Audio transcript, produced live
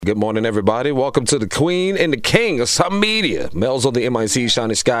Good morning, everybody. Welcome to the Queen and the King of some media. Mel's on the MIC,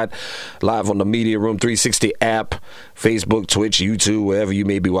 Shawnee Scott, live on the Media Room 360 app, Facebook, Twitch, YouTube, wherever you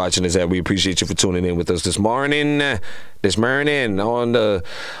may be watching us at. We appreciate you for tuning in with us this morning. On the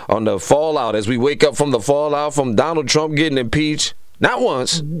fallout, as we wake up from the fallout from Donald Trump getting impeached, not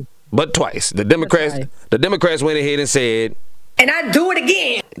once, but twice. The Democrats went ahead and said, and I do it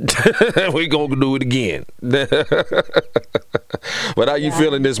again. We're going to do it again. But how you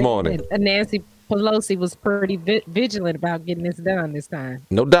feeling this morning? Nancy Pelosi was pretty vigilant about getting this done this time.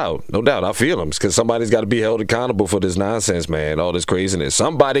 No doubt. I feel them because somebody's got to be held accountable for this nonsense, man. All this craziness.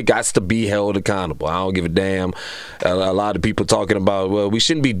 Somebody got to be held accountable. I don't give a damn. A lot of people talking about, well, we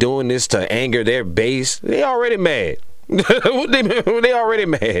shouldn't be doing this to anger their base. They already mad. They already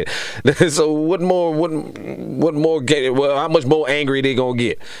mad. So what more? How much more angry they gonna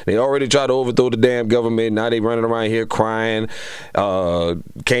get? They already tried to overthrow the damn government. Now they running around here crying.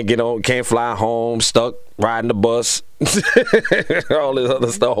 Can't fly home. Stuck riding the bus. All this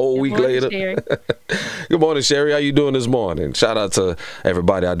other stuff. Whole week later. Good morning, Sherry. How you doing this morning? Shout out to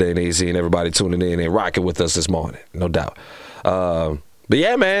everybody out there in AZ and everybody tuning in and rocking with us this morning. No doubt. But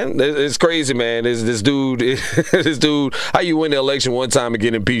yeah, man, it's crazy, man. This dude, how you win the election one time and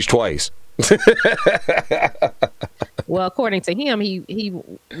get impeached twice? Well, according to him, he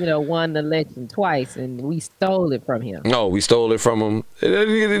won the election twice, and we stole it from him. No, we stole it from him.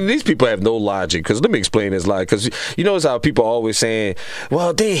 These people have no logic. Because let me explain this lie. Because you notice how people are always saying,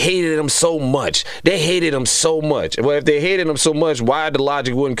 well, they hated him so much. Well, if they hated him so much, why the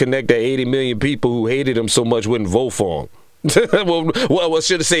logic wouldn't connect that 80 million people who hated him so much wouldn't vote for him? well,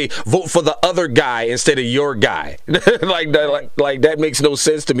 should I say vote for the other guy instead of your guy? like that makes no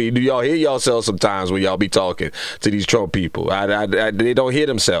sense to me. Do y'all hear yourselves sometimes when y'all be talking to these Trump people? They don't hear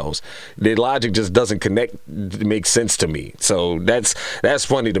themselves. Their logic just doesn't connect. Make sense to me. So that's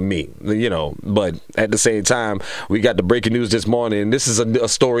funny to me, But at the same time, we got the breaking news this morning. This is a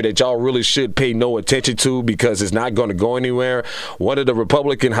story that y'all really should pay no attention to because it's not going to go anywhere. One of the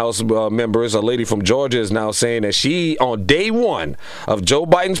Republican House members, a lady from Georgia, is now saying that she on day one of Joe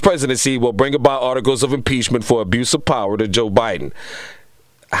Biden's presidency will bring about articles of impeachment for abuse of power to Joe Biden.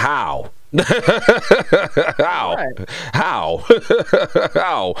 How?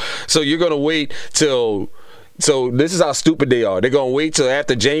 How? So you're going to wait till... So this is how stupid they are. They're going to wait till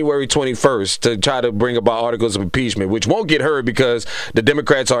after January 21st to try to bring about articles of impeachment, which won't get heard because the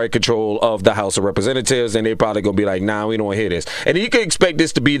Democrats are in control of the House of Representatives, and they're probably going to be like, nah, we don't want to hear this. And you can expect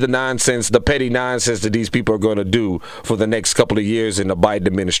this to be the nonsense, the petty nonsense that these people are going to do for the next couple of years in the Biden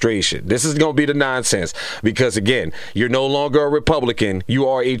administration. This is going to be the nonsense because, again, you're no longer a Republican. You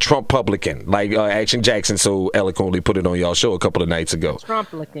are a Trump-publican, like Action Jackson so eloquently put it on y'all show a couple of nights ago.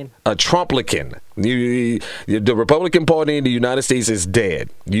 A Trumplican. The Republican Party in the United States is dead.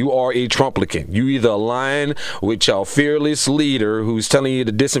 You are a Trumplican. You either align with your fearless leader who's telling you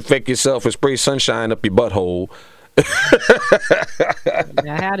to disinfect yourself and spray sunshine up your butthole.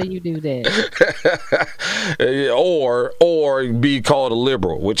 Now, how do you do that? or be called a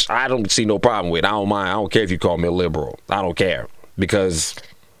liberal, which I don't see no problem with. I don't mind. I don't care if you call me a liberal. I don't care because,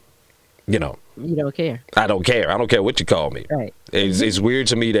 You don't care. I don't care. I don't care what you call me. Right. It's weird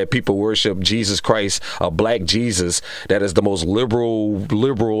to me that people worship Jesus Christ, a black Jesus, that is the most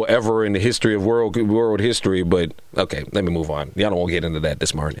liberal ever in the history of world history. But okay, let me move on. Y'all don't want to get into that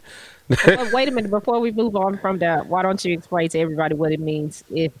this morning. Well, wait a minute. Before we move on from that, why don't you explain to everybody what it means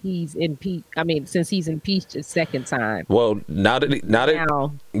if he's impeached? I mean, since he's impeached a second time. Well, now that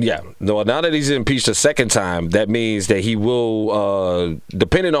he's impeached a second time, that means that he will,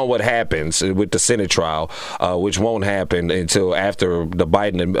 depending on what happens with the Senate trial, which won't happen until after the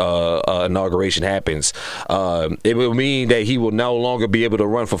Biden inauguration happens, it will mean that he will no longer be able to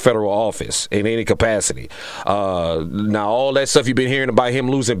run for federal office in any capacity. Now, all that stuff you've been hearing about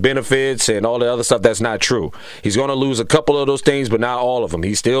him losing benefits and all the other stuff, that's not true. He's going to lose a couple of those things, but not all of them.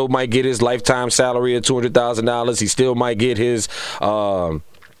 He still might get his lifetime salary of $200,000. He still might get his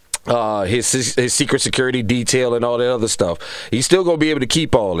secret security detail and all that other stuff. He's still going to be able to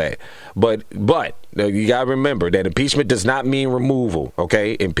keep all that. But you got to remember that impeachment does not mean removal,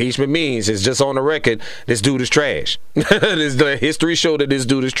 okay? Impeachment means, it's just on the record, this dude is trash. The history showed that this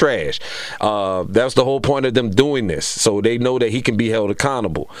dude is trash. That's the whole point of them doing this, so they know that he can be held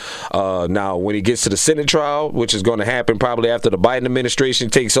accountable. Now, when he gets to the Senate trial, which is going to happen probably after the Biden administration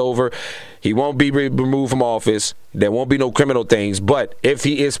takes over, he won't be removed from office. There won't be no criminal things, but if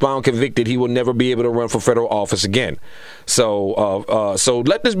he is found convicted, he will never be able to run for federal office again. So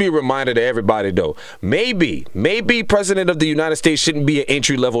let this be a reminder to everybody, though. Maybe president of the United States shouldn't be an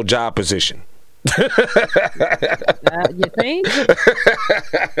entry-level job position. You think?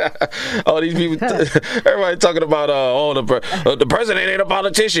 All these people, everybody talking about, the president ain't a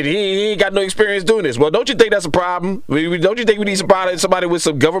politician. He ain't got no experience doing this. Well, don't you think that's a problem? Don't you think we need somebody with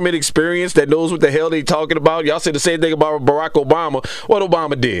some government experience that knows what the hell they talking about? Y'all said the same thing about Barack Obama. What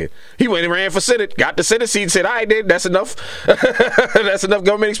Obama did? He went and ran for Senate, got the Senate seat, said, "I did. That's enough. That's enough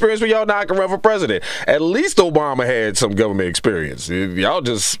government experience for y'all. Now I can run for president." At least Obama had some government experience. Y'all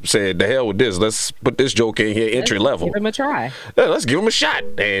just said, "The hell with this. Let's put this joke in here entry level. Give him a try. Yeah, let's give him a shot."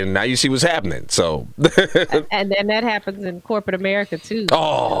 And now you see what's happening. So, and that happens in corporate America too.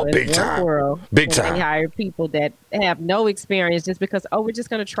 Oh, big time. Big time. They hire people that have no experience just because, we're just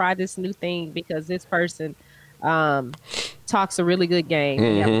going to try this new thing because this person talks a really good game.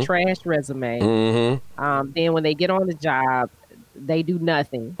 They have a trash resume. Then when they get on the job, they do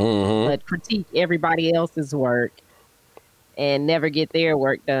nothing but critique everybody else's work and never get their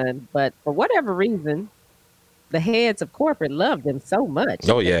work done. But for whatever reason, the heads of corporate love them so much.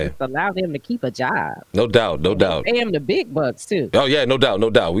 Oh, yeah. Just allow them to keep a job. No doubt. Pay them the big bucks, too. Oh, yeah, no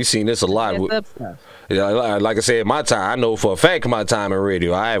doubt. We've seen this a lot. Yeah, like I said, my time, I know for a fact my time in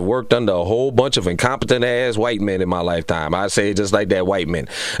radio, I have worked under a whole bunch of incompetent ass white men in my lifetime. I say it just like that, white men.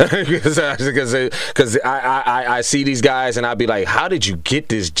 Because I see these guys and I be like, how did you get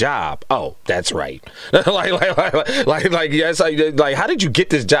this job? Oh, that's right. Yes, like, how did you get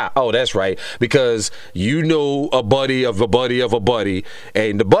this job? Oh, that's right. Because you know a buddy of a buddy of a buddy,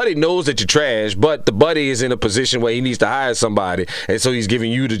 and the buddy knows that you're trash, but the buddy is in a position where he needs to hire somebody, and so he's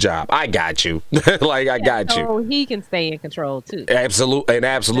giving you the job. I got you. I got you. So he can stay in control too.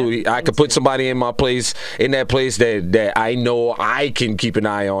 Absolutely. I could put somebody in that place that I know I can keep an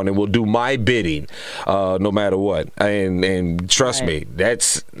eye on and will do my bidding, no matter what. And trust me,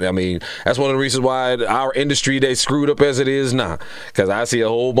 that's one of the reasons why our industry they screwed up as it is now. Because I see a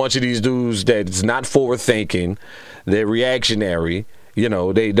whole bunch of these dudes that's not forward thinking, they're reactionary. You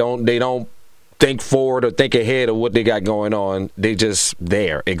know, they don't think forward or think ahead of what they got going on. They just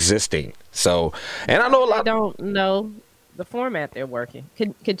there existing. So, and I know a lot. They don't know the format they're working.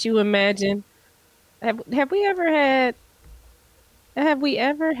 Could you imagine? Have we ever had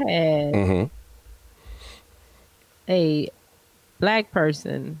a black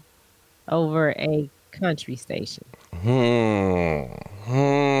person over a country station?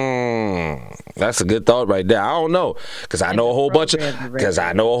 That's a good thought right there. I don't know, because I know a whole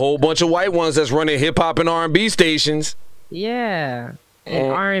bunch of white ones that's running hip hop and R&B stations. Yeah.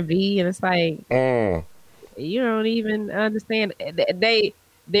 And R&B, and it's like you don't even understand.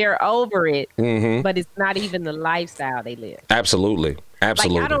 They're over it, but it's not even the lifestyle they live. Absolutely. Like,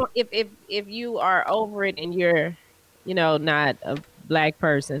 I don't. If you are over it and you're, not a black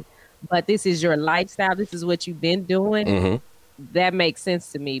person, but this is your lifestyle, this is what you've been doing. That makes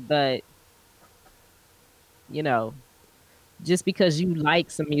sense to me. But just because you like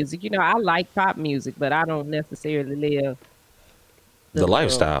some music, I like pop music, but I don't necessarily live the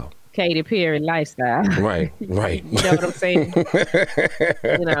lifestyle. Katy Perry lifestyle. Right. You know what I'm saying?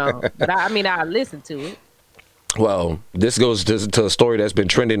 But I listen to it. Well, this goes to a story that's been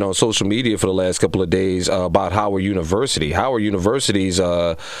trending on social media for the last couple of days about Howard University. Howard University's,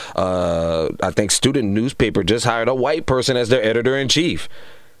 I think, student newspaper just hired a white person as their editor-in-chief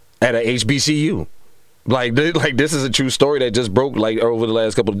at a HBCU. Like this is a true story that just broke over the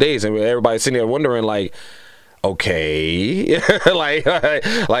last couple of days, and everybody's sitting there wondering okay,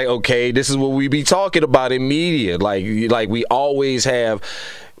 okay, this is what we be talking about in media. Like we always have,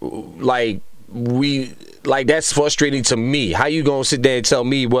 that's frustrating to me. How you gonna sit there and tell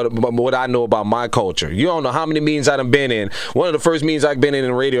me what I know about my culture? You don't know how many meetings I've been in. One of the first meetings I've been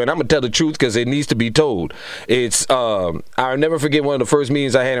in radio, and I'm gonna tell the truth because it needs to be told. It's I'll never forget one of the first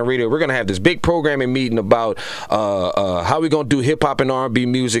meetings I had in radio. We're gonna have this big programming meeting about how we gonna do hip hop and R&B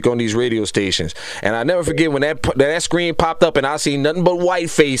music on these radio stations. And I never forget when that screen popped up and I see nothing but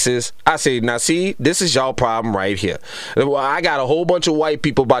white faces. I said, now see, this is y'all problem right here. I got a whole bunch of white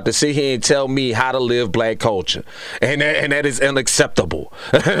people about to sit here and tell me how to live black culture, and that is unacceptable.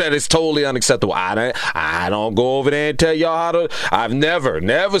 That is totally unacceptable. I don't go over there and tell y'all how to. I've never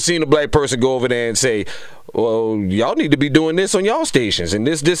seen a black person go over there and say, well, y'all need to be doing this on y'all stations and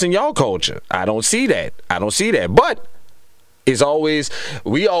this in y'all culture. I don't see that. But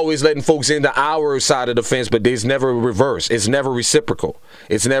we always letting folks into our side of the fence, but there's never reverse. It's never reciprocal.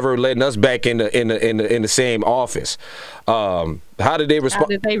 It's never letting us back in the same office. How did they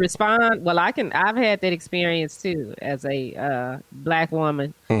respond? Well, I've had that experience too as a black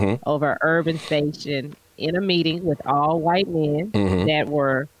woman over an urban station in a meeting with all white men that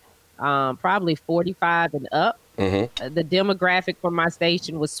were probably 45 and up. The demographic for my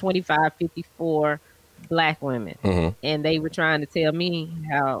station was 25, 54 black women. And they were trying to tell me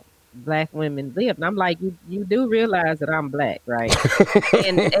how black women live. And I'm like, you do realize that I'm black, right?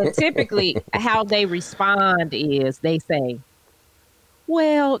 and typically how they respond is they say,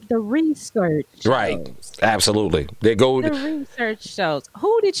 well, the research shows. Right. Absolutely. They go. The research shows.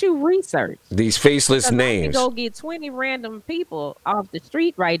 Who did you research? These faceless names. I can go get 20 random people off the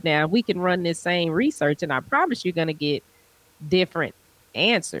street right now. We can run this same research, and I promise you're going to get different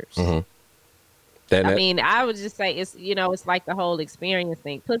answers. I mean, I would just say it's like the whole experience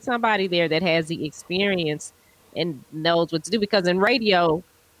thing. Put somebody there that has the experience and knows what to do. Because in radio,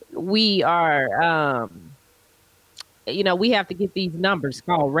 we are, we have to get these numbers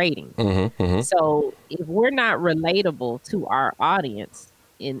called ratings. So if we're not relatable to our audience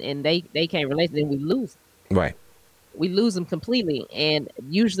and they can't relate, then we lose them. Right. We lose them completely. And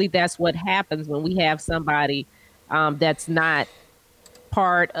usually that's what happens when we have somebody that's not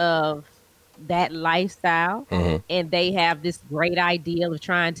part of that lifestyle, and they have this great idea of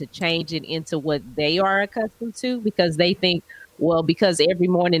trying to change it into what they are accustomed to, because they think, well, because every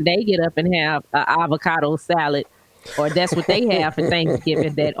morning they get up and have an avocado salad, or that's what they have for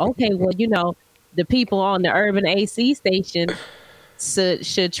Thanksgiving, that, okay, well, the people on the urban AC station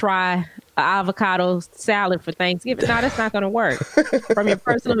should try an avocado salad for Thanksgiving. No, that's not going to work. From your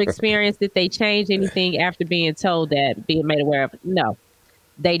personal experience, did they change anything after being told that, being made aware of it? No.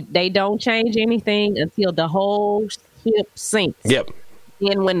 They don't change anything until the whole ship sinks. Yep.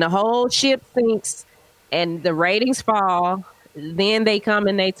 And when the whole ship sinks and the ratings fall, then they come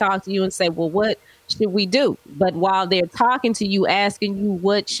and they talk to you and say, well, what should we do? But while they're talking to you, asking you,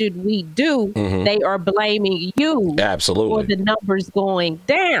 what should we do? They are blaming you Absolutely. for the numbers going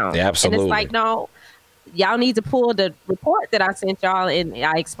down. Absolutely. And it's like, no, y'all need to pull the report that I sent y'all, and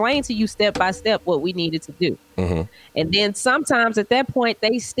I explained to you step by step what we needed to do. And then sometimes at that point,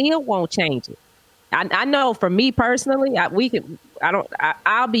 they still won't change it. I know for me personally,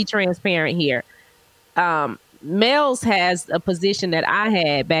 I'll be transparent here. Mel's has a position that I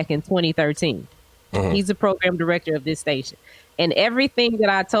had back in 2013. He's the program director of this station. And everything that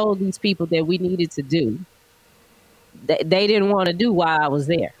I told these people that we needed to do, they didn't want to do while I was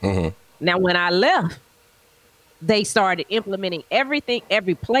there. Now, when I left, they started implementing everything,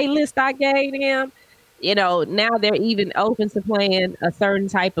 every playlist I gave them. Now they're even open to playing a certain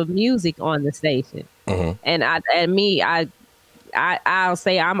type of music on the station. And I'll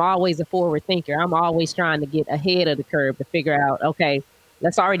say I'm always a forward thinker. I'm always trying to get ahead of the curve to figure out, okay,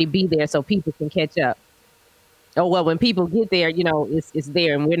 let's already be there so people can catch up. Oh, well, when people get there, it's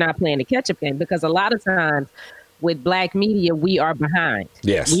there, and we're not playing the catch-up game, because a lot of times with black media, we are behind.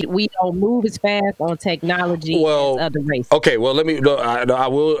 Yes. We don't move as fast on technology as other races. Okay, well, let me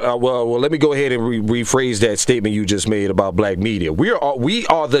let me go ahead and rephrase that statement you just made about black media. We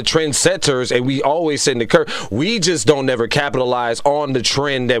are the trendsetters, and we always set the curve. We just don't never capitalize on the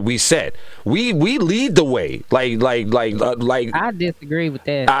trend that we set. We lead the way. Like I disagree with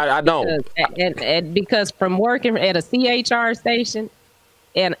that. I don't. Because from working at a CHR station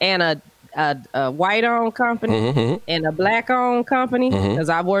and a white-owned company and a black-owned company, because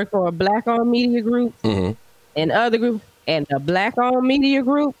I work for a black-owned media group and other groups, and a black-owned media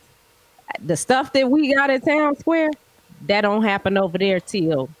group, the stuff that we got at Town Square, that don't happen over there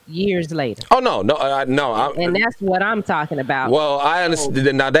till years later. Oh no. And that's what I'm talking about. Well, I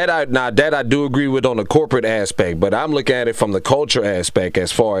understand. Now that I do agree with on the corporate aspect, but I'm looking at it from the culture aspect.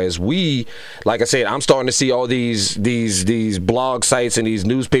 As far as we, like I said, I'm starting to see all these blog sites and these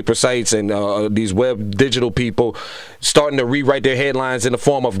newspaper sites and these web digital people starting to rewrite their headlines in the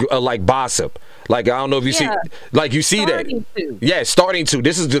form of like gossip. Like, I don't know if you see that. Yeah, starting to.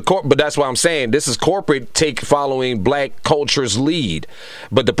 This is but that's why I'm saying this is corporate following black culture's lead.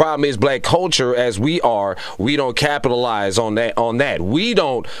 But the problem is black culture, as we don't capitalize on that. We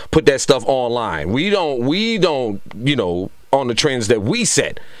don't put that stuff online. We don't, on the trends that we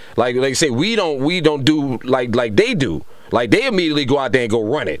set. Like they say, we don't do like they do. Like, they immediately go out there and go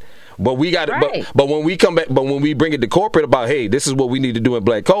run it. But we got it. But when we come back, when we bring it to corporate about, hey, this is what we need to do in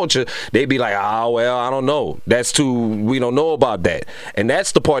black culture, they be like, well, I don't know. We don't know about that. And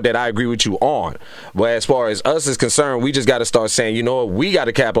that's the part that I agree with you on. But as far as us is concerned, we just got to start saying, you know what, we got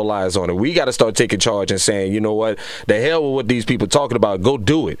to capitalize on it. We got to start taking charge and saying, you know what, the hell with what these people talking about, go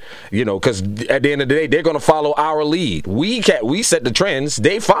do it. Because at the end of the day, they're going to follow our lead. We set the trends,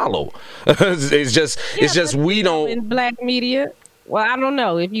 they follow. It's just we don't. In black media. Well, I don't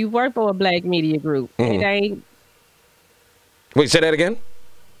know. If you work for a black media group, it ain't. Wait, say that again?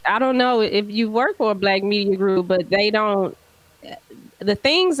 I don't know if you work for a black media group, but they don't. the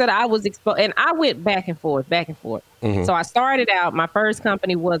things that I was exposed, and I went back and forth. Mm-hmm. So I started out, my first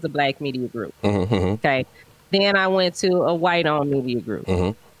company was a black media group. Mm-hmm. Okay. Then I went to a white-owned media group.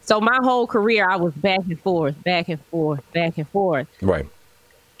 Mm-hmm. So my whole career, I was back and forth. Right.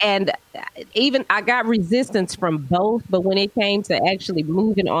 And even I got resistance from both, but when it came to actually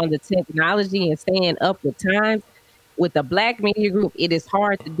moving on the technology and staying up with times, with the black media group, it is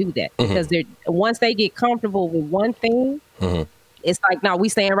hard to do that because once they get comfortable with one thing, it's like, no, we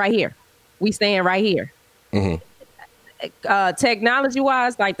staying right here. Technology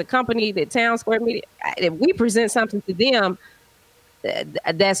wise, like the company, the Town Square Media, if we present something to them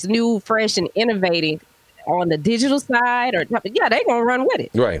that's new, fresh, and innovating on the digital side, or they're gonna run with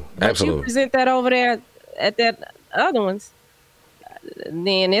it. Right, but absolutely. you present that over there at that other ones,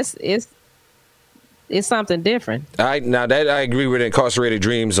 then it's something different. Now that I agree with Incarcerated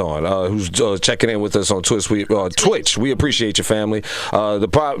Dreams who's checking in with us on Twitch. We appreciate your family.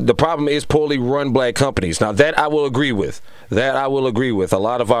 The problem is poorly run black companies. Now that I will agree with. A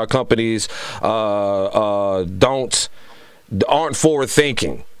lot of our companies aren't forward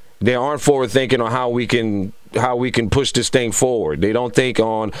thinking. They aren't forward thinking on how we can push this thing forward. They don't think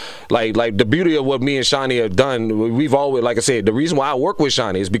on like the beauty of what me and Shani have done. We've always, like I said, the reason why I work with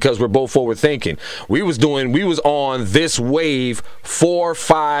Shani is because we're both forward thinking. We was on this wave 4,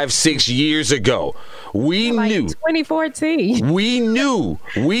 5, 6 years ago. We knew 2014. We knew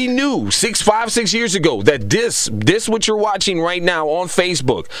 6 years ago that this what you're watching right now on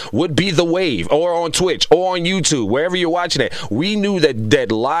Facebook would be the wave, or on Twitch or on YouTube, wherever you're watching it. We knew that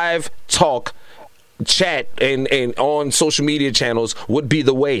live talk, chat, and on social media channels would be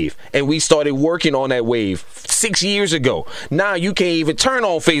the wave, and we started working on that wave 6 years ago. Now you can't even turn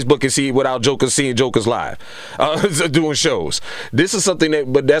on Facebook and see it without seeing Jokers live doing shows. This is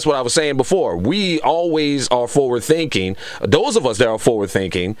something but that's what I was saying before. We always are forward thinking. Those of us that are forward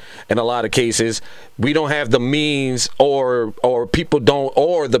thinking, in a lot of cases, we don't have the means, or people don't,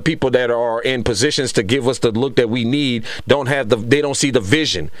 or the people that are in positions to give us the look that we need they don't see the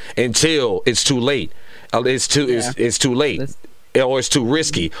vision until it's too late. It's too late, or it's too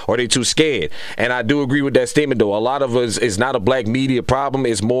risky, or they're too scared. And I do agree with that statement, though. A lot of us, it's not a black media problem.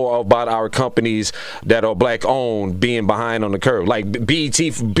 It's more about our companies that are black owned being behind on the curve. Like BET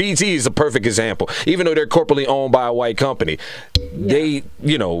is a perfect example. Even though they're corporately owned by a white company, they,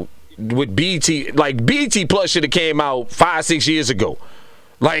 with BET, like BET Plus should have came out 5, 6 years ago.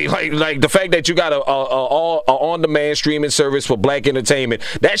 Like the fact that you got a on-demand streaming service for black entertainment,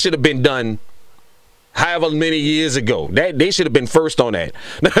 that should have been done however many years ago. That they should have been first on that.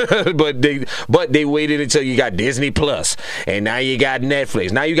 but they waited until you got Disney Plus, and now you got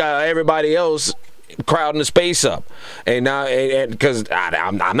Netflix. Now you got everybody else crowding the space up, and now because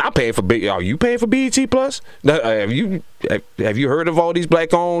I'm not paying for. Are you paying for BET Plus? Have you heard of all these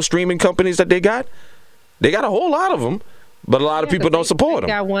black-owned streaming companies that they got? They got a whole lot of them. But a lot of people don't support them.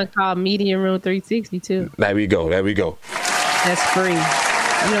 Got one called Media Room 360 too. There we go. That's free.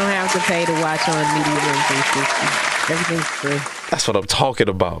 You don't have to pay to watch on Media Room 360. Everything's free. That's what I'm talking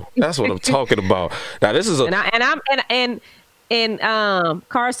about. Now this is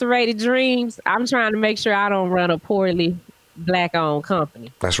Incarcerated Dreams. I'm trying to make sure I don't run a poorly black-owned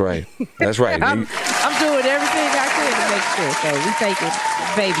company. That's right. I'm doing everything I can to make sure. Okay, we taking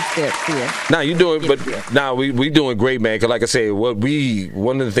baby steps here. Now you doing, but now we doing great, man. Because like I said,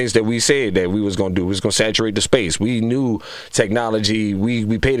 one of the things that we said that we was gonna do was gonna saturate the space. We knew technology.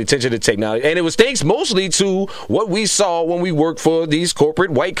 We paid attention to technology, and it was thanks mostly to what we saw when we worked for these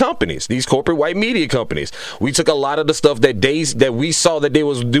corporate white companies, these corporate white media companies. We took a lot of the stuff that we saw that they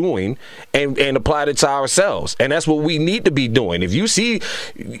was doing and applied it to ourselves, and that's what we need to be doing. If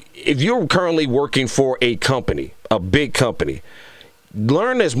you're currently working for a company, a big company,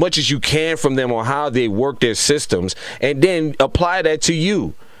 learn as much as you can from them on how they work their systems, and then apply that to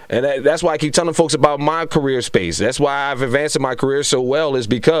you. And that's why I keep telling folks about my career space. That's why I've advanced in my career so well, is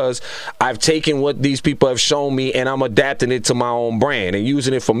because I've taken what these people have shown me and I'm adapting it to my own brand and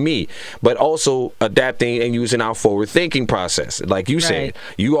using it for me, but also adapting and using our forward thinking process. Like you said,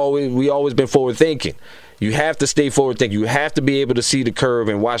 we always been forward thinking. You have to stay forward thinking. You have to be able to see the curve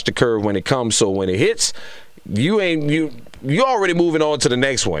and watch the curve when it comes. So when it hits, you're already moving on to the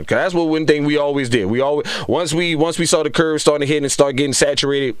next one. Cause that's one thing we always did. Once we saw the curve starting to hit and start getting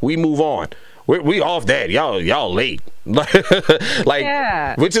saturated, we move on. We off that. Y'all late.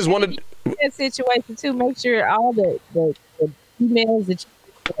 Which is one of that situation too. Make sure all the emails that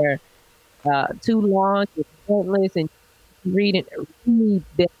you are too long, it's pointless, and read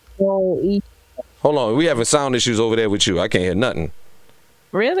the whole each. Hold on, we having sound issues over there with you. I can't hear nothing.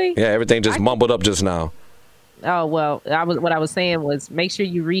 Really? Yeah, everything just mumbled up just now. Oh well, what I was saying was make sure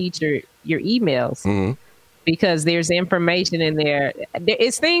you read your emails because there's information in there.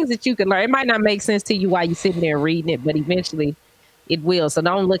 It's things that you can learn. It might not make sense to you while you're sitting there reading it, but eventually it will. So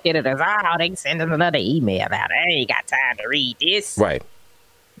don't look at it as they send us another email out. I ain't got time to read this. Right.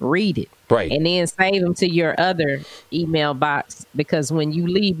 Read it. Right. And then save them to your other email box because when you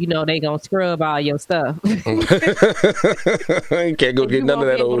leave, they gonna scrub all your stuff. You can't go get none of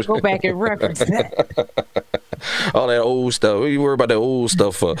that old. Go back and reference that. All that old stuff. What you worry about that old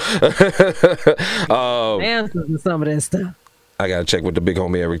stuff for? Answers and some of that stuff. I gotta check with the big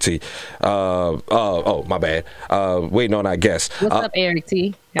homie Eric T. Oh, my bad. Waiting on our guest. What's up, Eric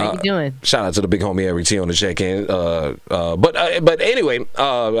T? How you doing? Shout out to the big homie Eric T on the check-in. But anyway,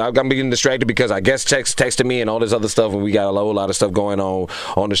 I'm getting distracted because I guess texted me and all this other stuff, and we got a whole lot of stuff going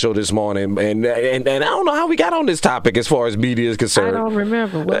on the show this morning. And I don't know how we got on this topic as far as media is concerned. I don't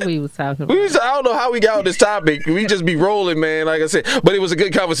remember what we was talking about. I don't know how we got on this topic. We just be rolling, man. Like I said, but it was a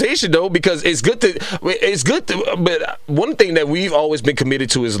good conversation though because it's good to. But one thing that we've always been committed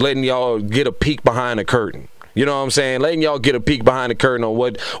to is letting y'all get a peek behind the curtain. You know what I'm saying? Letting y'all get a peek behind the curtain on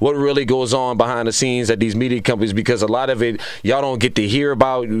what really goes on behind the scenes at these media companies because a lot of it y'all don't get to hear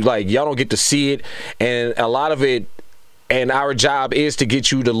about, like y'all don't get to see it, and a lot of it. And our job is to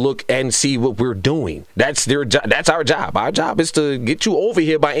get you to look and see what we're doing. That's their job. That's our job. Our job is to get you over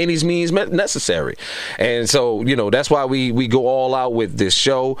here by any means necessary. And so, that's why we go all out with this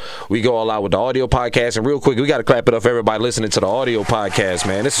show. We go all out with the audio podcast. And real quick, we got to clap it up for everybody listening to the audio podcast,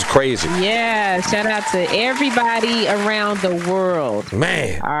 man. This is crazy. Yeah. Shout out to everybody around the world.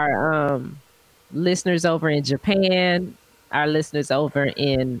 Man. Our listeners over in Japan. Our listeners over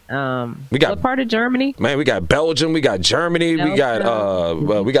in what part of Germany? Man, we got Belgium, we got Germany, we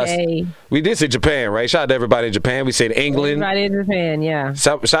got we did say Japan, right? Shout out to everybody in Japan. We said England. Everybody in Japan, yeah.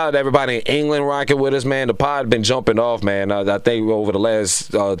 Shout out to everybody in England rocking with us, man. The pod been jumping off, man. I think over the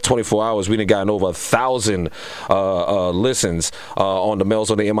last 24 hours, we done gotten over 1,000 listens on the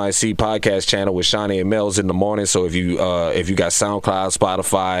Mel's on the MIC podcast channel with Shawnee and Mel's in the morning. So if you got SoundCloud,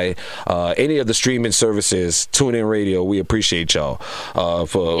 Spotify, any of the streaming services, TuneIn Radio, we appreciate y'all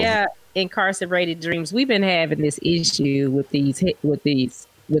for incarcerated dreams. We've been having this issue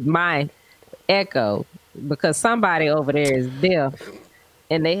with my echo because somebody over there is deaf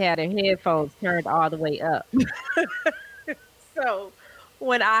and they had their headphones turned all the way up. So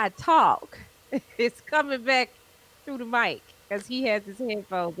when I talk, it's coming back through the mic because he has his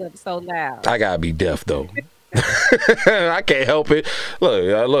headphones up so loud. I gotta be deaf though. I can't help it.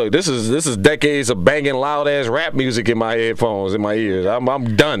 Look. This is decades of banging loud ass rap music in my headphones, in my ears.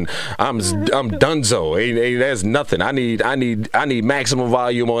 I'm done. I'm donezo. Ain't there's nothing. I need maximum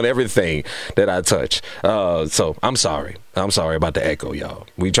volume on everything that I touch. So I'm sorry. I'm sorry about the echo, y'all.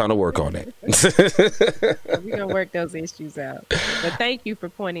 We trying to work on that. We're gonna work those issues out. But thank you for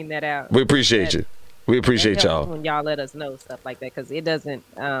pointing that out. We appreciate you. We appreciate y'all when y'all let us know stuff like that because it doesn't.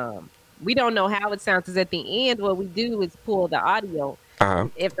 We don't know how it sounds because at the end, what we do is pull the audio.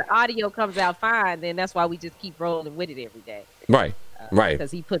 If the audio comes out fine, then that's why we just keep rolling with it every day. Right.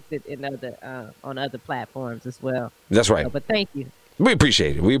 Because he puts it in on other platforms as well. That's right. But thank you. We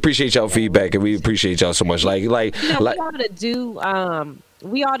appreciate it. We appreciate y'all feedback, and we appreciate y'all so much. We ought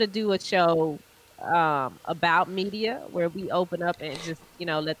to do a show about media where we open up and just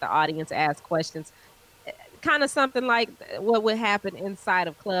let the audience ask questions. Kind of something like what would happen inside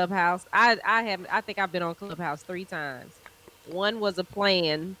of Clubhouse. I think I've been on Clubhouse 3 times. One was a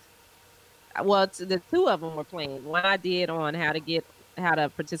plan. Well, the 2 of them were planned. One I did on how to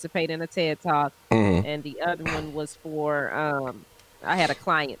participate in a TED Talk, and the other one was for I had a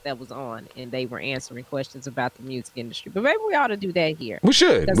client that was on, and they were answering questions about the music industry. But maybe we ought to do that here. We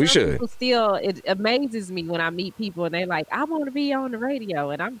should. Still, it amazes me when I meet people and they're like, "I want to be on the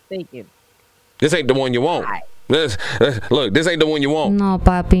radio," and I'm thinking, this ain't the one you want. Look, this ain't the one you want. No,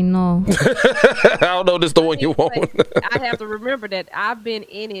 papi, no. I don't know this is the one you want. I have to remember that I've been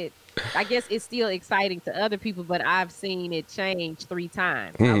in it. I guess it's still exciting to other people, but I've seen it change 3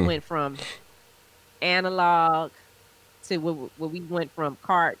 times. I went from analog to where we went from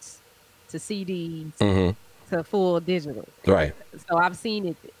carts to CDs to full digital. Right. So I've seen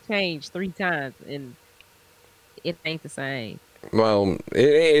it change 3 times, and it ain't the same. Well,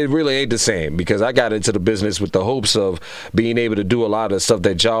 it really ain't the same because I got into the business with the hopes of being able to do a lot of stuff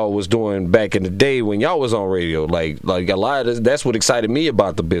that y'all was doing back in the day when y'all was on radio. Like a lot of that's what excited me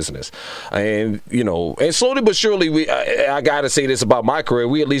about the business. And, you know, and slowly but surely, I got to say this about my career,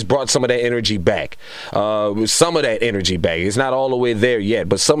 we at least brought some of that energy back. Some of that energy back. It's not all the way there yet,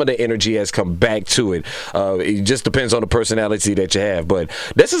 but some of the energy has come back to it. It just depends on the personality that you have. But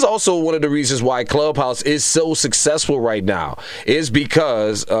this is also one of the reasons why Clubhouse is so successful right now. Is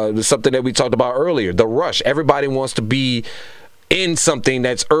because something that we talked about earlier, the rush. Everybody wants to be in something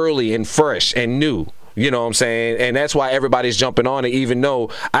that's early and fresh and new. You know what I'm saying? And that's why everybody's jumping on it, even though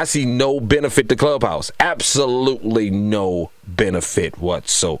I see no benefit to Clubhouse. Absolutely no benefit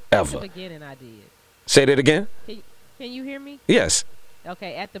whatsoever. At the beginning, I did. Say that again? Can you hear me? Yes.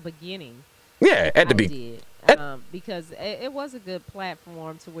 Okay, at the beginning. Yeah, at the beginning. Because it was a good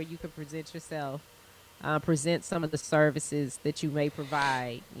platform to where you could present yourself. Present some of the services that you may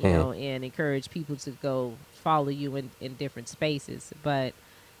provide, you know, and encourage people to go follow you in different spaces. But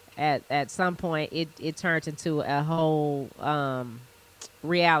at some point, it turned into a whole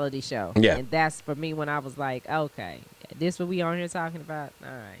reality show. Yeah. And that's for me when I was like, okay, this what we on here talking about?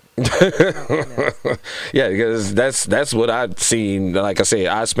 All right. Yeah, because that's what I've seen. Like I said,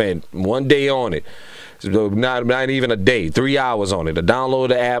 I spent one day on it. Not even a day, 3 hours on it. I downloaded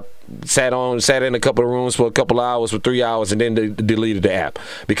the app, sat in a couple of rooms for a couple of hours for 3 hours, and then deleted the app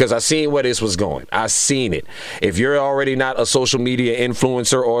because I seen where this was going. I seen it. If you're already not a social media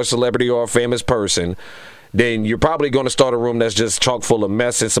influencer or a celebrity or a famous person, then you're probably going to start a room that's just chock full of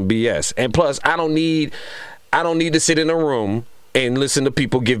mess and some BS. And plus, I don't need to sit in a room and listen to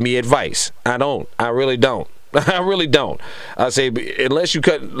people give me advice. I don't. I really don't. I really don't. I say unless you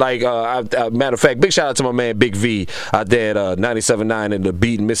cut matter of fact, big shout out to my man Big V out there at 97.9 in the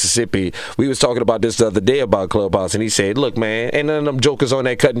Beat in Mississippi. We was talking about this the other day about Clubhouse, and he said, "Look, man, ain't none of them jokers on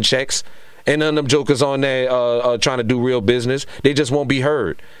there cutting checks. Ain't none of them jokers on there trying to do real business. They just won't be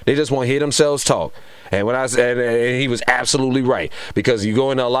heard. They just won't hear themselves talk." And when I said, and he was absolutely right, because you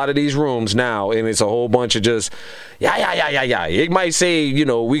go into a lot of these rooms now, and it's a whole bunch of just yeah. It might say, you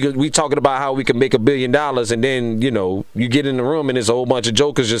know, we talking about how we can make $1 billion, and then, you know, you get in the room and there's a whole bunch of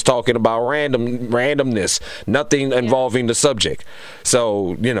jokers just talking about randomness, nothing involving the subject.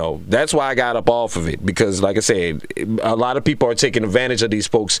 So, you know, that's why I got up off of it, because like I said, a lot of people are taking advantage of these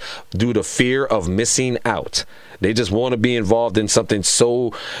folks due to fear of missing out. They just want to be involved in something,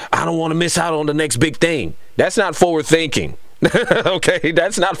 so I don't want to miss out on the next big thing. That's not forward thinking. Okay,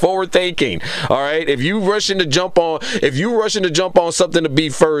 that's not forward thinking. All right, if you rushing to jump on something to be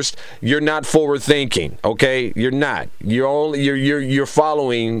first, you're not forward thinking. Okay, you're not. You're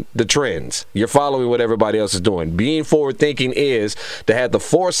following the trends. You're following what everybody else is doing. Being forward thinking is to have the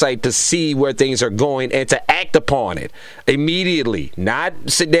foresight to see where things are going and to act upon it immediately.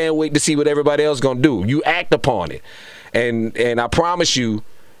 Not sit there and wait to see what everybody else is gonna do. You act upon it, and I promise you,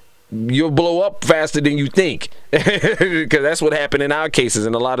 you'll blow up faster than you think, because that's what happened in our cases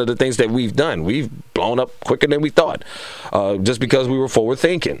and a lot of the things that we've done. We've blown up quicker than we thought, just because we were forward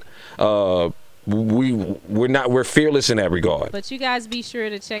thinking. We're fearless in that regard. But you guys be sure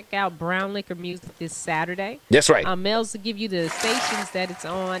to check out Brown Liquor Music this Saturday. That's right. Mel's to give you the stations that it's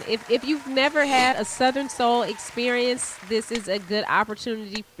on. If you've never had a Southern Soul experience, this is a good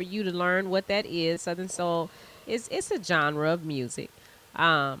opportunity for you to learn what that is. Southern Soul it's a genre of music.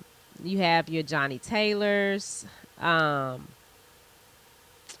 You have your Johnny Taylors, Sir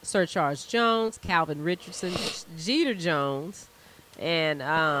Charles Jones, Calvin Richardson, Jeter Jones, and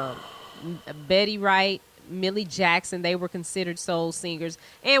Betty Wright, Millie Jackson. They were considered soul singers.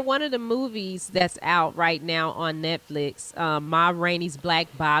 And one of the movies that's out right now on Netflix, Ma Rainey's Black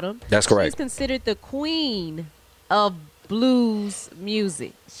Bottom. That's correct. She's considered the queen of blues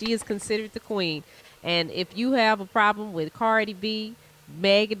music. She is considered the queen. And if you have a problem with Cardi B,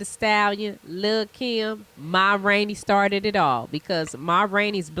 Megan Thee Stallion, Lil' Kim, Ma Rainey started it all, because Ma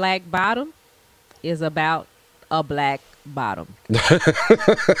Rainey's Black Bottom is about a black bottom.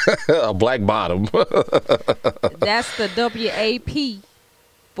 A black bottom. That's the WAP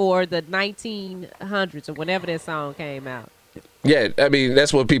for the 1900s or whenever that song came out. Yeah, I mean,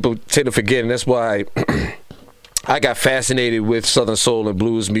 that's what people tend to forget, and that's why I got fascinated with Southern soul and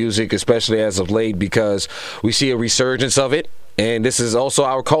blues music, especially as of late, because we see a resurgence of it And this is also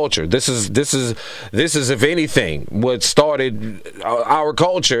our culture. This is if anything what started our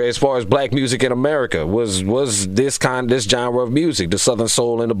culture as far as black music in America was this genre of music, the Southern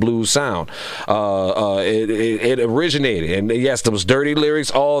soul and the blues sound. It originated, and yes, there was dirty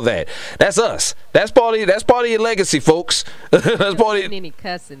lyrics, all that. That's us. That's part of your legacy, folks. That's part of any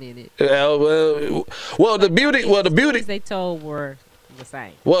cussing in it. The beauty they told were the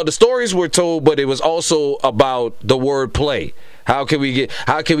same. Well, the stories were told, but it was also about the word play. How can we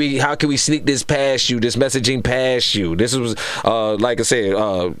sneak this past you, this messaging past you? This was, like I said,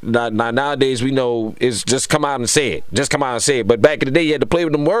 nowadays we know it's just come out and say it. Just come out and say it. But back in the day, you had to play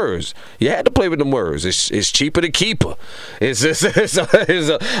with them words. It's cheaper to keep her. What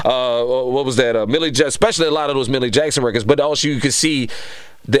was that? Millie, especially a lot of those Millie Jackson records. But also you could see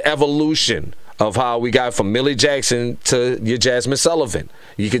the evolution of how we got from Millie Jackson to your Jasmine Sullivan.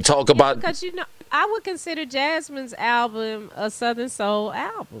 You can talk about, because I would consider Jasmine's album a Southern soul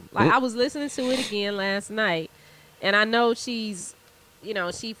album. Like I was listening to it again last night, and I know she's,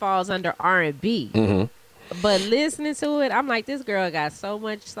 she falls under R&B. But listening to it, I'm like, this girl got so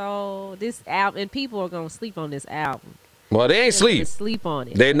much soul. This album, and people are gonna sleep on this album. Well, they ain't sleep. Sleep on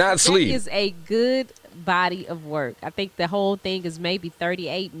it. They're not sleep. It is a good body of work. I think the whole thing is maybe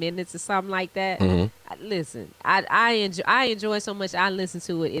 38 minutes or something like that. Listen, I enjoy it so much. I listen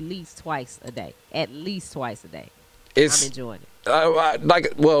to it at least twice a day. I'm enjoying it.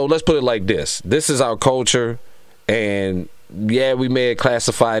 Let's put it like this. This is our culture, and yeah, we may have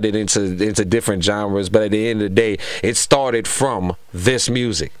classified it into different genres, but at the end of the day, it started from this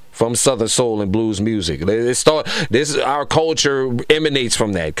music. From Southern soul and blues music. Our culture emanates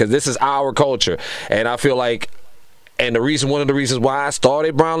from that, because this is our culture. And I feel like, and one of the reasons why I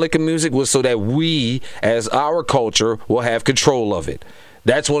started Brown Liquor Music was so that we, as our culture, will have control of it.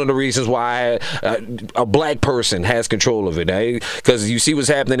 That's one of the reasons why a black person has control of it. Because you see what's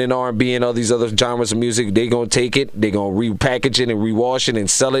happening in R&B and all these other genres of music. They're going to take it, they're going to repackage it and rewash it and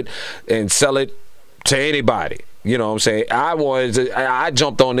sell it to anybody. You know what I'm saying? I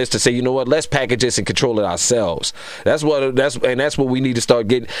jumped on this to say, you know what? Let's package this and control it ourselves. That's what we need to start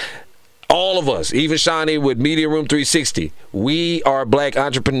getting. All of us, even Shawnee with Media Room 360, we are black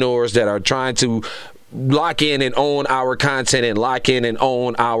entrepreneurs that are trying to lock in and own our content and lock in and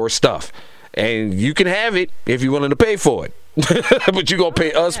own our stuff. And you can have it if you're willing to pay for it. But you're going to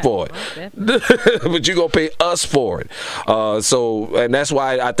pay us for it. But you're going to pay us for it. And that's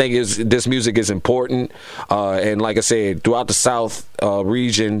why I think this music is important. And like I said, throughout the South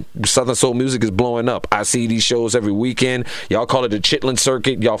region, Southern soul music is blowing up. I see these shows every weekend. Y'all call it the Chitlin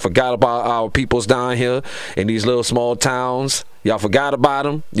Circuit. Y'all forgot about our peoples down here in these little small towns. Y'all forgot about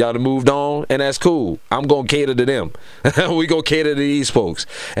them. Y'all done moved on, and that's cool. I'm going to cater to them. We going to cater to these folks.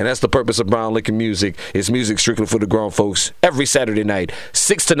 And that's the purpose of Brown Liquor Music. It's music strictly for the grown folks. Every Saturday night,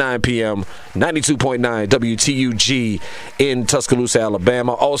 6 to 9 p.m., 92.9 WTUG in Tuscaloosa,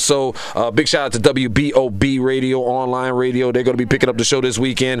 Alabama. Also, big shout out to WBOB Radio, online radio. They're going to be picking up the show this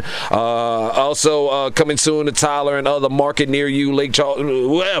weekend. Also, coming soon to Tyler and other market near you, Lake Charles,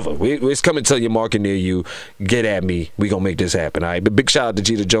 whoever. It's coming to your market near you. Get at me. We going to make this happen. All right, but big shout out to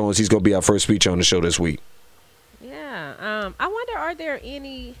Jeter Jones. He's going to be our first feature on the show this week. Yeah. I wonder, are there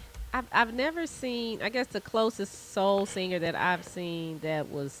any... I've never seen... I guess the closest soul singer that I've seen that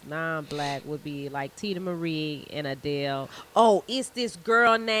was non-black would be like Tita Marie and Adele. Oh, it's this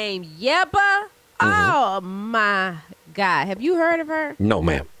girl named Yeba. Oh, my God. Have you heard of her? No,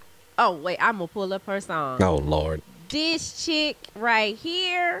 ma'am. Oh, wait. I'm going to pull up her song. Oh, Lord. This chick right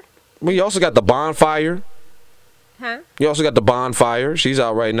here. Well, you also got the Bonfire. Huh? You also got the Bonfire. She's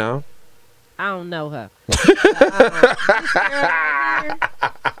out right now. I don't know her. This girl right here.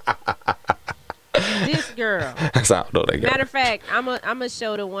 This girl. That's how I know that girl. Matter of fact, I'm a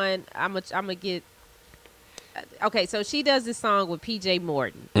show the one. I'm a get. Okay, so she does this song with PJ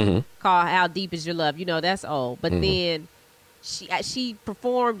Morton called "How Deep Is Your Love." You know that's old, but then she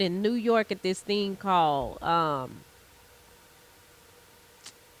performed in New York at this thing called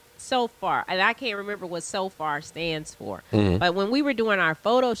So Far, and I can't remember what So Far stands for. But when we were doing our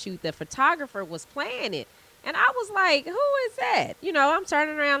photo shoot, the photographer was playing it, and I was like, "Who is that?" You know, I'm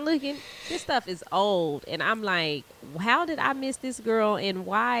turning around looking. This stuff is old, and I'm like, "How did I miss this girl? And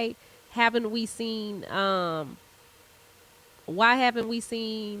why haven't we seen? Why haven't we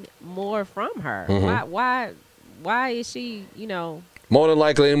seen more from her? Why is she? You know, more than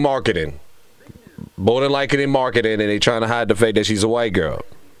likely in marketing. More than likely in marketing, and they trying to hide the fact that she's a white girl.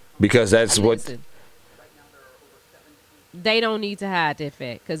 Because that's what they don't need to hide that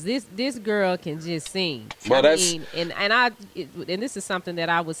fact. Because this girl can just sing. Well, and this is something that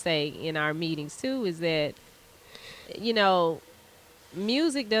I would say in our meetings too, is that, you know,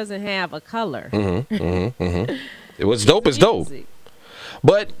 music doesn't have a color. It was dope. It's dope. Music.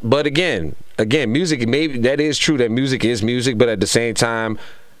 But again, music, maybe that is true that music is music, but at the same time,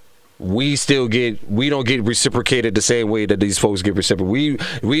 we don't get reciprocated the same way that these folks get reciprocated.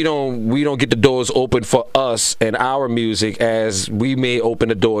 We don't get the doors open for us and our music as we may open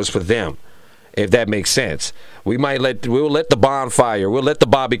the doors for them, if that makes sense. We'll let the Bonfire, we'll let the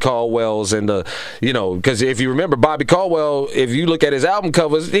Bobby Caldwells and because if you remember Bobby Caldwell, if you look at his album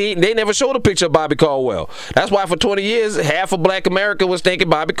covers, they never showed a picture of Bobby Caldwell. That's why for 20 years, half of Black America was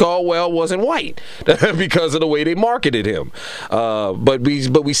thinking Bobby Caldwell wasn't white because of the way they marketed him. But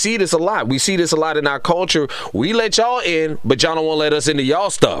we see this a lot. We see this a lot in our culture. We let y'all in, but y'all don't want to let us into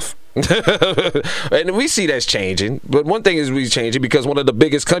y'all stuff. And we see that's changing. But one thing is we changing because one of the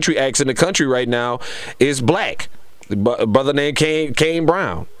biggest country acts in the country right now is black. Brother named Kane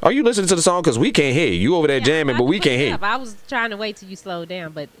Brown. Are you listening to the song? Because we can't hear you. You over there jamming, but we can't hear you. I was trying to wait till you slow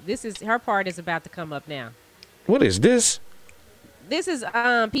down, but her part is about to come up now. What is this? This is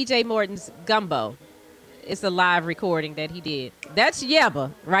PJ Morton's Gumbo. It's a live recording that he did. That's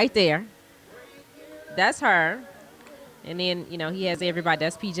Yebba right there. That's her. And then, he has everybody.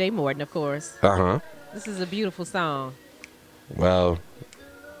 That's PJ Morton, of course. This is a beautiful song. Well,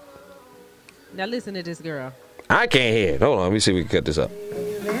 now listen to this girl. I can't hear it. Hold on. Let me see if we can cut this up.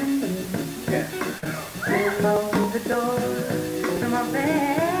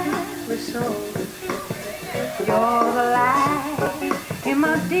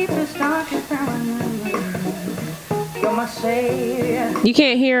 You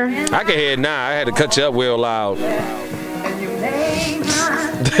can't hear? I can hear it now. I had to cut you up real loud.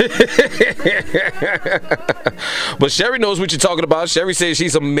 But Sherry knows what you're talking about. Sherry says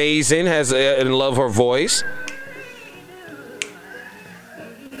she's amazing, and love her voice.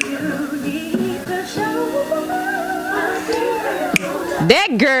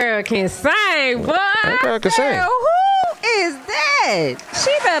 That girl can sing, boy. That girl can sing. Who is that?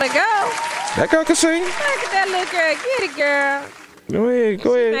 She better go. That girl can sing. Look at that little girl. Get it, girl. Go ahead.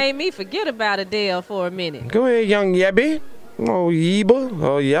 She made me forget about Adele for a minute. Go ahead, young Yebby. Or Yeba,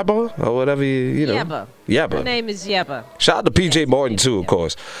 or Yabba, or whatever you know. Yebba. Her name is Yebba. Shout out to PJ Morton too, of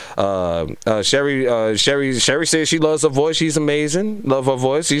course. Sherry says she loves her voice. She's amazing. Love her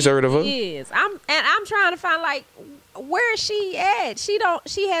voice. She's heard of her. She is. I'm trying to find where is she at? She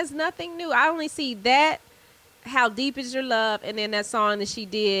has nothing new. I only see that. How Deep Is Your Love, and then that song that she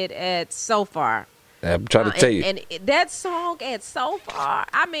did at So Far. I'm trying to tell you. And that song at So Far,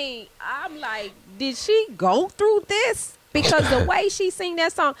 I mean, I'm like, did she go through this? Because the way she sing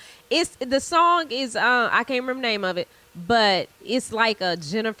that song, the song is I can't remember the name of it, but it's like a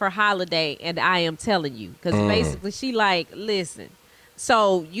Jennifer Holiday, and I Am Telling You, because basically she like, listen,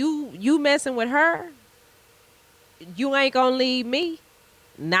 so you messing with her, you ain't gonna leave me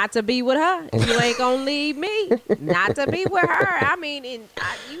not to be with her. You ain't gonna leave me not to be with her. I mean,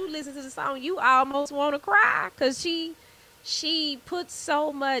 you listen to the song, you almost want to cry because she puts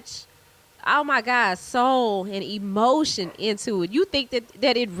so much. Oh my God, soul and emotion into it. You think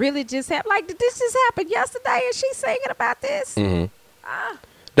that it really just happened? Like, did this just happen yesterday? And she's singing about this?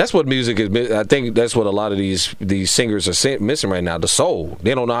 That's what music is. I think that's what a lot of these singers are missing right now. The soul.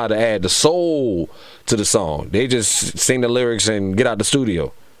 They don't know how to add the soul to the song. They just sing the lyrics and get out the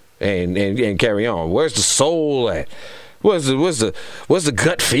studio and carry on. Where's the soul at? What's the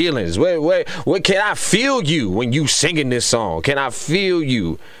gut feelings? Where can I feel you when you singing this song? Can I feel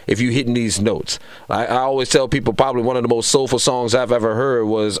you if you hitting these notes? I always tell people probably one of the most soulful songs I've ever heard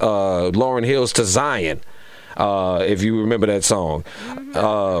was Lauryn Hill's "To Zion." If you remember that song.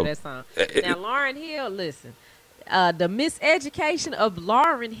 That song. Now Lauryn Hill, listen. The miseducation of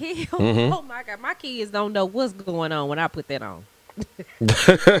Lauryn Hill. Oh my God, my kids don't know what's going on when I put that on. They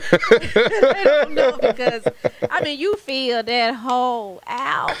don't know because I mean you feel that whole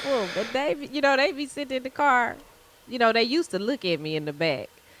album, but they be sitting in the car. They used to look at me in the back.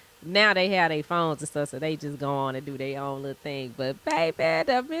 Now they have their phones and stuff, so they just go on and do their own little thing. But baby,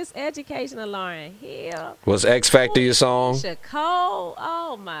 the miseducation of Lauryn Hill. Was X Factor your song? Cole,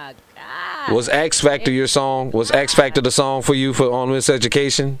 oh my God. Was X Factor your song? Was X Factor the song for you on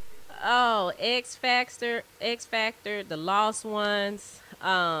Miseducation? Oh, X Factor, The Lost Ones.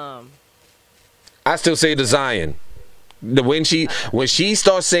 I still say the Zion. When she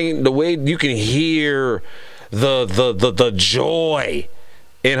starts singing, the way you can hear the joy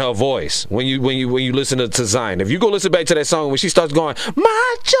in her voice when you listen to Zion. If you go listen back to that song when she starts going,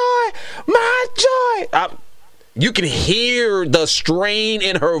 my joy, you can hear the strain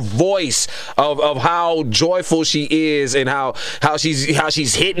in her voice of how joyful she is and how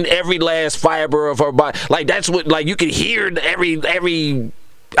she's hitting every last fiber of her body. Like that's what, like you can hear every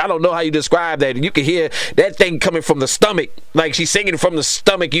I don't know how you describe that. You can hear that thing coming from the stomach. Like she's singing from the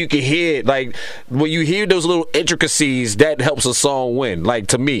stomach. You can hear it. Like when you hear those little intricacies, that helps a song win. Like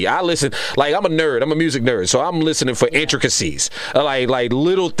to me, I listen. Like I'm a nerd. I'm a music nerd, so I'm listening for intricacies, like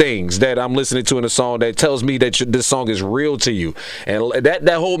little things that I'm listening to in a song that tells me that this song is real to you. And that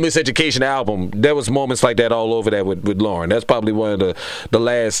whole Miseducation album, there was moments like that all over that with Lauryn. That's probably one of the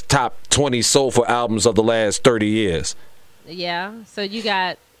last top 20 soulful albums of the last 30 years. Yeah, so you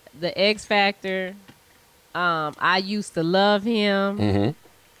got the X Factor. I used to love him. Mm-hmm.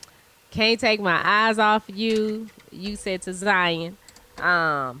 Can't take my eyes off of you. You said to Zion.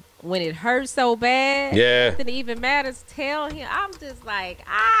 When it hurts so bad, nothing even matters. Tell him. I'm just like,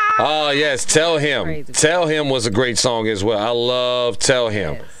 Oh yes, Tell Him. Crazy. Tell Him was a great song as well. I love Tell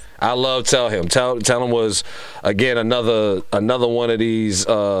Him. Yes. I love Tell Him. Tell Him was again another one of these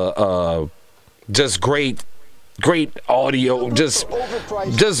just great audio, just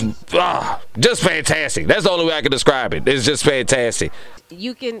fantastic. That's the only way I can describe it. It's just fantastic.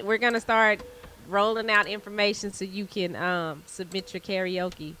 We're gonna start rolling out information so you can submit your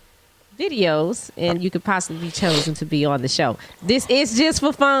karaoke videos, and you could possibly be chosen to be on the show. This is just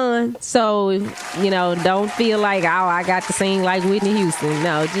for fun, so don't feel like, oh, I got to sing like Whitney Houston.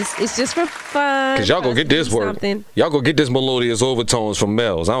 No, it's just for fun. Cause y'all gonna get this work. Y'all gonna get this melodious overtones from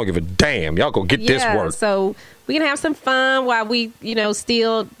Mel's. I don't give a damn. Y'all gonna get this work. So we can have some fun while we,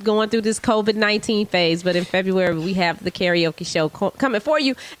 still going through this COVID-19 phase. But in February, we have the karaoke show coming for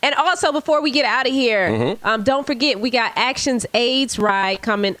you. And also, before we get out of here, don't forget, we got Actions AIDS Ride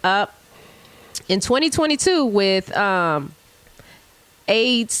coming up in 2022 with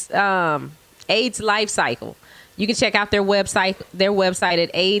AIDS Life Cycle. You can check out their website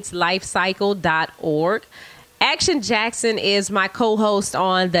at AIDSLifecycle.org. Action Jackson is my co-host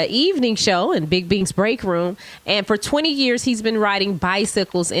on the evening show in Big Bean's Break Room. And for 20 years, he's been riding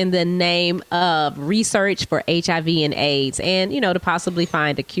bicycles in the name of research for HIV and AIDS and, to possibly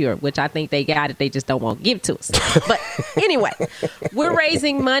find a cure, which I think they got it. They just don't want to give it to us. But anyway, we're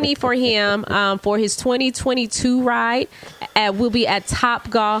raising money for him for his 2022 ride. We'll be at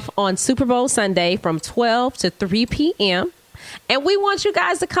Top Golf on Super Bowl Sunday from 12 to 3 p.m. And we want you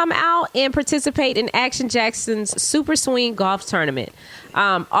guys to come out and participate in Action Jackson's Super Swing Golf Tournament.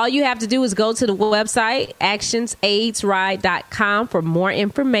 All you have to do is go to the website, actionsaidsride.com, for more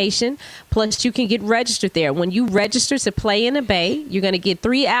information. Plus, you can get registered there. When you register to play in a bay, you're going to get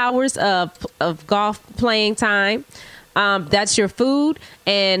 3 hours of golf playing time. That's your food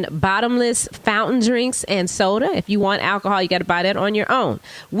and bottomless fountain drinks and soda. If you want alcohol, you got to buy that on your own.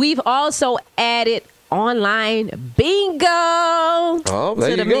 We've also added online bingo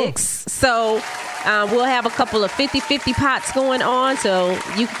to the mix. So we'll have a couple of 50-50 pots going on, so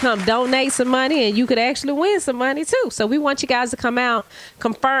you can come donate some money and you could actually win some money too. So we want you guys to come out.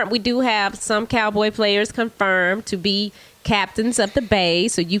 Confirm. We do have some Cowboy players confirmed to be captains of the Bay,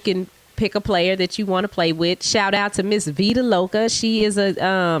 so you can pick a player that you want to play with. Shout out to Miss Vita Loca. She is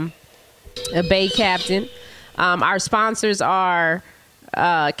a Bay captain. Our sponsors are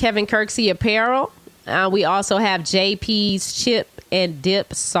Kevin Kirksey Apparel. We also have JP's Chip and Dip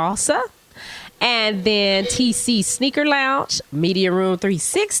Salsa. And then TC Sneaker Lounge, Media Room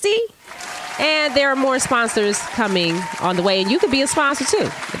 360. And there are more sponsors coming on the way. And you could be a sponsor, too.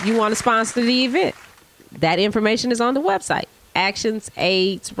 If you want to sponsor the event, that information is on the website.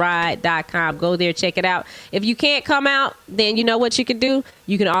 actionsaidsride.com. Go there, check it out. If you can't come out, then you know what you can do.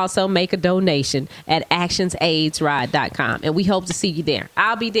 You can also make a donation at actionsaidsride.com. And we hope to see you there.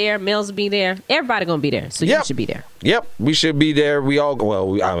 I'll be there. Mills will be there. Everybody going to be there. So you should be there. Yep, we should be there. We all,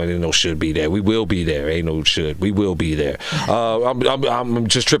 well, I don't even know should be there. We will be there. Ain't no should. We will be there. I'm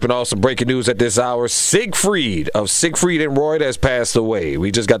just tripping off some breaking news at this hour. Siegfried of Siegfried and Roy has passed away.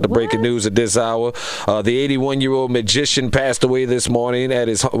 We just got the breaking news at this hour. The 81-year-old magician passed away this morning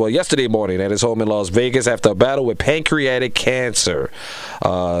yesterday morning at his home in Las Vegas after a battle with pancreatic cancer.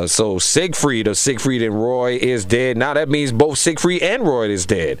 So Siegfried of Siegfried and Roy is dead. Now that means both Siegfried and Roy is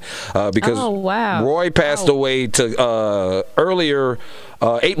dead because Roy passed away to earlier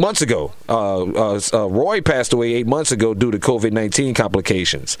 8 months ago. Roy passed away 8 months ago due to COVID-19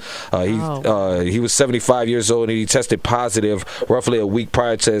 complications. He was 75 years old and he tested positive roughly a week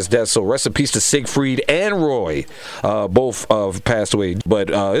prior to his death. So rest in peace to Siegfried and Roy. Both passed away. But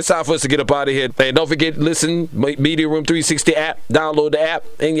it's time for us to get up out of here. And don't forget, listen, Media Room 360 app. Download the app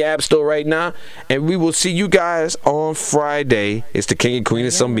in your app store right now. And we will see you guys on Friday. It's the King and Queen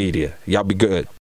of Some Media. Y'all be good.